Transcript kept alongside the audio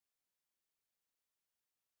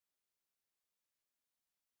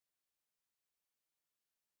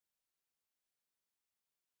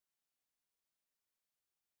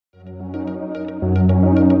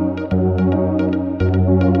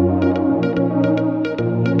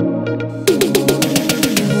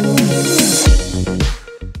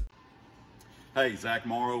Hey, Zach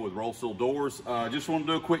Morrow with RollSeal Doors. Just want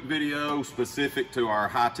to do a quick video specific to our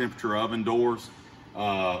high temperature oven doors.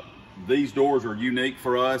 These doors are unique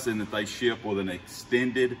for us in that they ship with an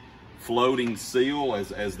extended floating seal.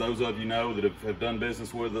 As those of you know that have done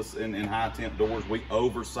business with us in high temp doors, we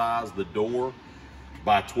oversize the door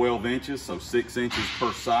by 12 inches, so 6 inches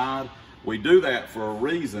per side. We do that for a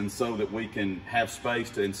reason, so that we can have space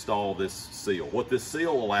to install this seal. What this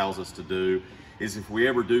seal allows us to do is, if we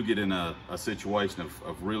ever do get in a situation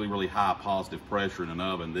of really high positive pressure in an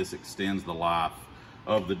oven, this extends the life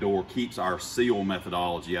of the door, keeps our seal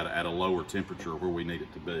methodology at a lower temperature where we need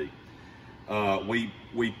it to be.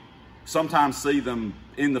 We sometimes see them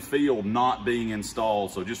in the field not being installed,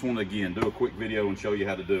 so just want to again do a quick video and show you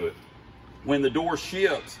how to do it. When the door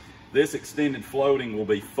ships, this extended floating will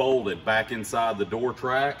be folded back inside the door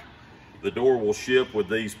track. The door will ship with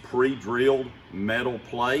these pre-drilled metal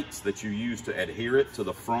plates that you use to adhere it to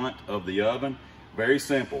the front of the oven. Very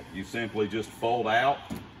simple. You simply just fold out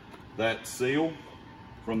that seal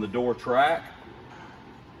from the door track,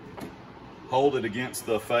 hold it against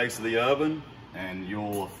the face of the oven, and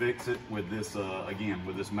you'll affix it with this, again,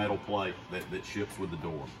 with this metal plate that ships with the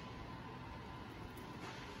door.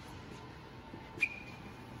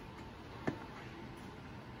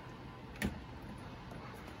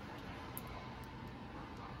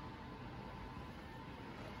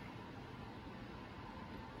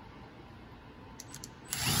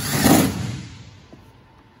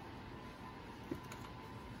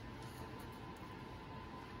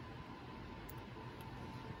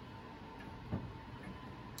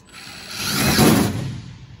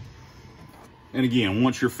 And again,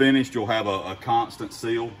 once you're finished, you'll have a constant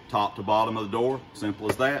seal top to bottom of the door. Simple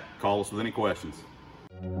as that. Call us with any questions.